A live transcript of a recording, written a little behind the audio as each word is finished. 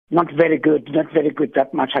Not very good,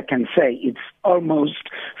 that much I can say. It's almost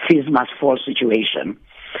fees must fall situation.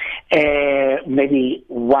 Maybe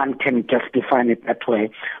one can just define it that way.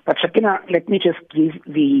 But Sakina, let me just give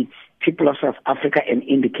the people of South Africa an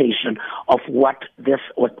indication of what this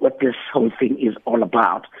whole thing is all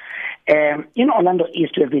about. In Orlando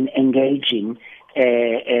East, we have been engaging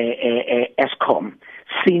Eskom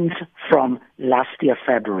since from last year,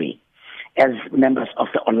 February, as members of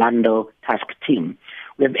the Orlando task team.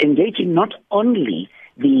 We're engaging not only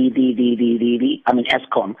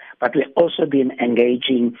Eskom, but we've also been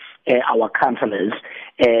engaging our councillors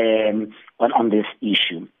on this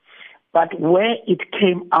issue. But where it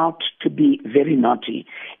came out to be very naughty,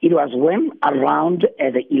 it was when around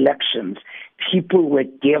the elections, people were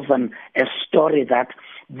given a story that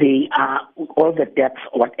they are, all the debts,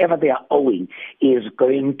 whatever they are owing, is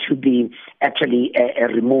going to be actually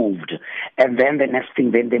removed. And then the next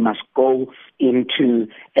thing, then they must go into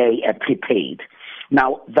a prepaid.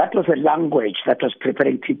 Now, that was a language that was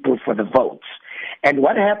preparing people for the votes. And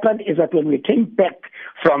what happened is that when we came back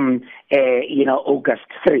from, August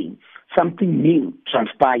 3, something new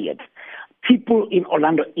transpired. People in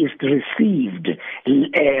Orlando East received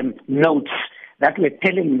notes that were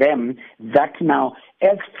telling them that now,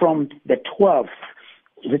 as from the 12th,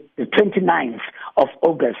 the 29th of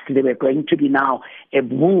August, they were going to be now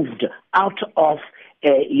moved out of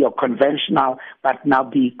your conventional, but now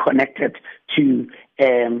be connected to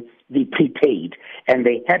the prepaid. And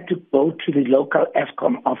they had to go to the local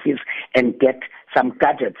Eskom office and get some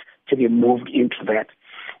gadgets to be moved into that.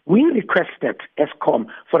 We requested Eskom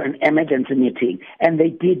for an emergency meeting, and they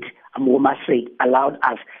did, we must say, allowed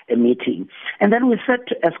us a meeting. And then we said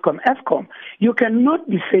to Eskom, you cannot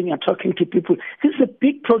be saying you're talking to people. This is a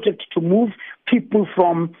big project to move people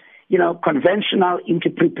from, conventional into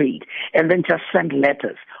prepaid, and then just send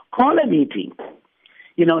letters. Call a meeting.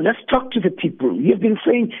 Let's talk to the people. You've been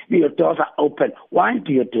saying your doors are open. Why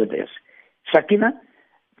do you do this? Sakina,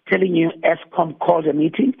 telling you Eskom called a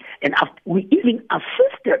meeting, and we even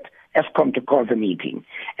assisted Eskom to call the meeting.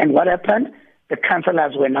 And what happened? The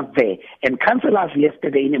councillors were not there. And councillors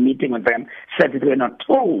yesterday in a meeting with them said that they were not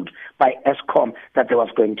told by Eskom that there was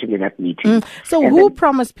going to be that meeting. So and who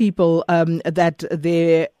promised people that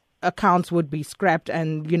their accounts would be scrapped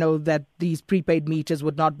and, that these prepaid meters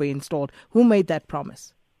would not be installed? Who made that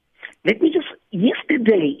promise? Let me just,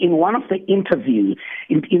 yesterday in one of the interviews,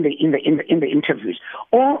 in the interviews,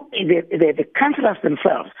 all the councillors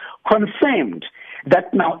themselves confirmed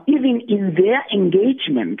that now even in their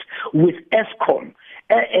engagement with Eskom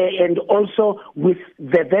and also with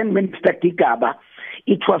the then Minister Digaba,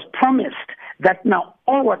 it was promised that now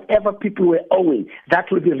all whatever people were owing,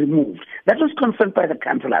 that will be removed. That was confirmed by the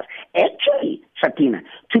councillors. Actually, Sakina,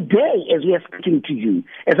 today as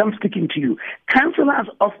I'm speaking to you, councillors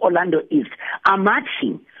of Orlando East are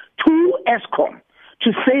marching to Eskom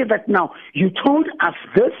to say that now you told us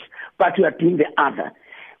this, but you are doing the other.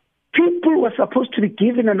 People were supposed to be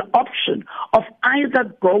given an option of either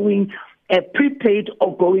going prepaid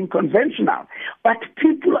or going conventional. But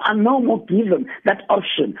people are no more given that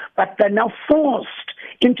option, but they're now forced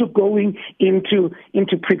into going into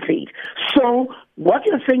prepaid. So what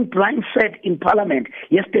you're saying, Brian said in Parliament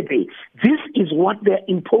yesterday, this is what they're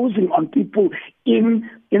imposing on people in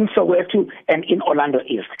Soweto and in Orlando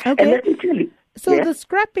East. Okay. And let me tell you, so the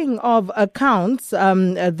scrapping of accounts,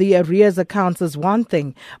 the arrears accounts is one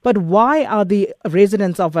thing, but why are the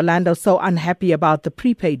residents of Orlando so unhappy about the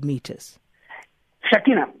prepaid meters?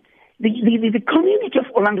 Sakina, the community of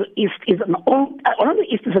Orlando East is Orlando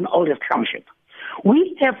East is an oldest township.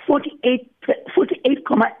 We have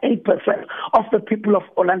 48.8% of the people of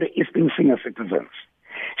Orlando East being senior citizens.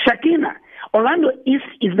 Sakina, Orlando East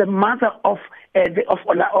is the mother of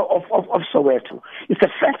Soweto. It's the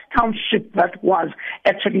first township that was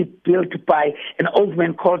actually built by an old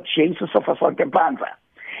man called James Sofasokebanza.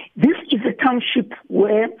 This is a township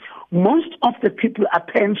where most of the people are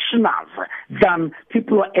pensioners than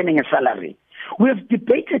people who are earning a salary. We have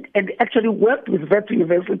debated and actually worked with Wits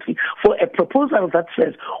University for a proposal that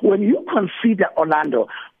says when you consider Orlando,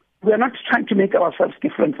 we are not trying to make ourselves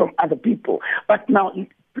different from other people, but now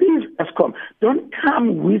please, Eskom, don't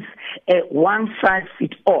come with a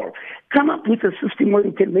one-size-fits-all. Come up with a system where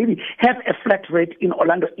you can maybe have a flat rate in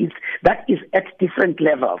Orlando East that is at different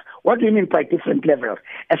levels. What do you mean by different levels?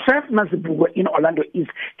 A Seth Mazibuko in Orlando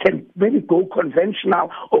East can maybe go conventional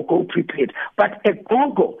or go prepaid. But a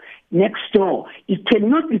GoGo next door, it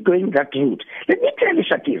cannot be going that route. Let me tell you,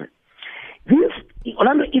 Shakir,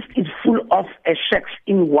 Orlando East is full of shacks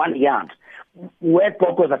in one yard. where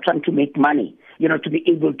Gogos are trying to make money, to be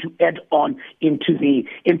able to add on into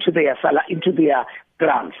their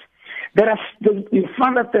grants. We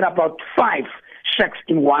found that there are about 5 shacks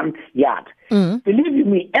in one yard. Believe you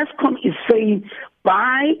me, Eskom is saying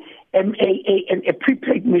buy a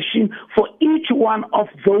prepaid machine for each one of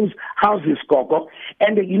those houses, Gogo.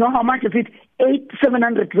 And you know how much is it?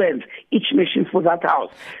 700 rand each machine for that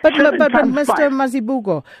house. But Mr.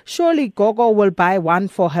 Mazibuko, surely Gogo will buy one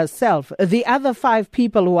for herself. The other 5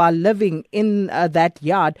 people who are living in that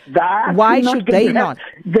yard, why should they not?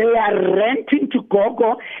 They are renting to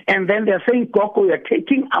Gogo, and then they're saying, Gogo, you're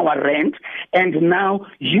taking our rent, and now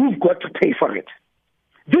you've got to pay for it.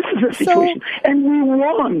 This is the situation. And we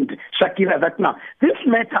warned Shakira that now, this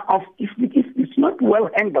matter of, if it's not well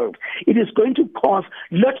handled, it is going to cause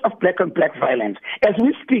lots of black on black violence. As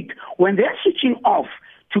we speak, when they're switching off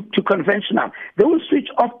to conventional, they will switch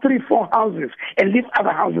off 3-4 houses and leave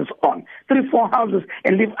other houses on. 3-4 houses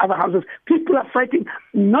and leave other houses. People are fighting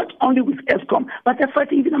not only with Eskom, but they're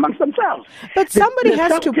fighting even amongst themselves. But somebody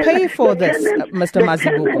has to pay for this, Mr.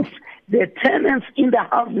 Mazibuko. The tenants in the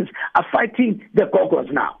houses are fighting the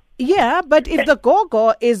Gogos now. Yeah, but if the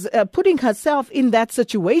Gogo is putting herself in that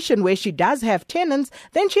situation where she does have tenants,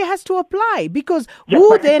 then she has to apply, because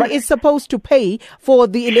who is supposed to pay for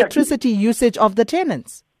the electricity usage of the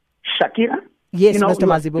tenants? Shakira? Yes, Mr.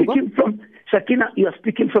 Mazibuko. Shakira, you are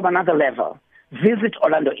speaking from another level. Visit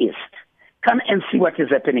Orlando East. Come and see what is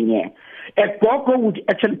happening here. A Gogo would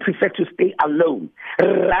actually prefer to stay alone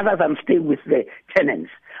rather than stay with the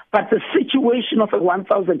tenants. But the situation of a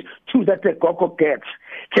 1,002 that the Gogo gets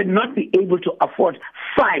cannot be able to afford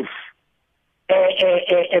 5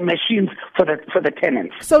 machines for the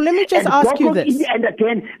tenants. So let me just ask you this. And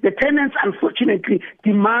again, the tenants unfortunately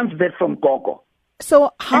demand that from Gogo.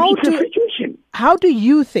 So how do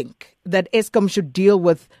you think that Eskom should deal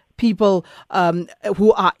with people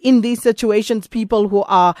who are in these situations, people who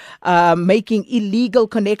are making illegal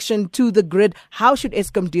connection to the grid? How should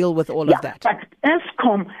Eskom deal with all of that? But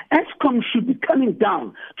Eskom should be coming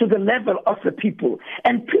down to the level of the people.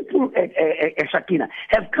 And people, Shakina,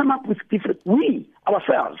 have come up with we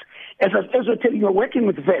ourselves, as we're telling you, we're working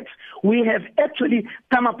with vets, we have actually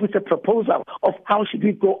come up with a proposal of how should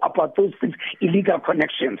we go about those things, illegal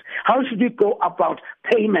connections. How should we go about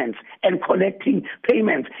payments and collecting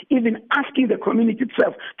payments, even asking the community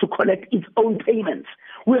itself to collect its own payments.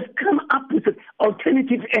 We've come up with an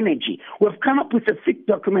alternative energy. We've come up with a thick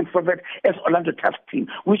document for that as Orlando Task Team,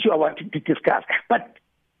 which you are wanting to discuss. But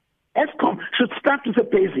Eskom should start with the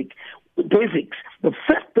basics. The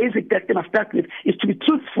first basic that they must start with is to be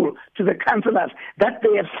truthful to the councillors that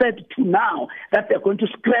they have said to now that they're going to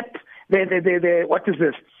scrap what is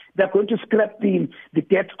this? They're going to scrap the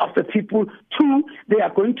debt of the people. 2, they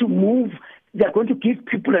are going to give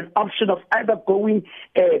people an option of either going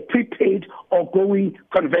prepaid or going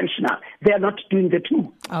conventional. They are not doing the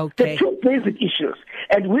 2. Okay. The 2 basic issues.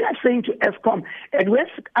 And we are saying to Eskom, and we're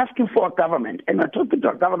asking for a government, and we're talking to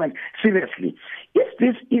our government seriously, if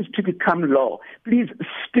this is to become law, please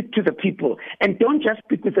speak to the people. And don't just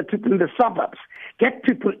speak with the people in the suburbs. Get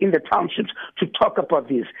people in the townships to talk about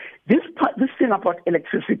this. This thing about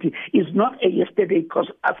electricity is not a yesterday cause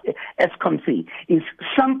of Eskom thing. It's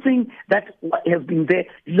something that has been there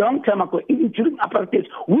long time ago. Even during apartheid,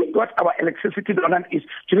 we got our electricity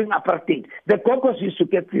during apartheid. The Gogos used to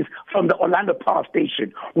get this from the Orlando Power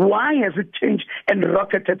Station. Why has it changed and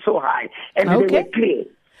rocketed so high? And they were clear.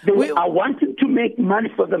 They are wanting to make money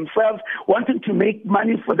for themselves, wanting to make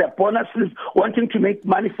money for their bonuses, wanting to make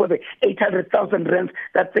money for the 800,000 rand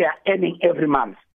that they are earning every month.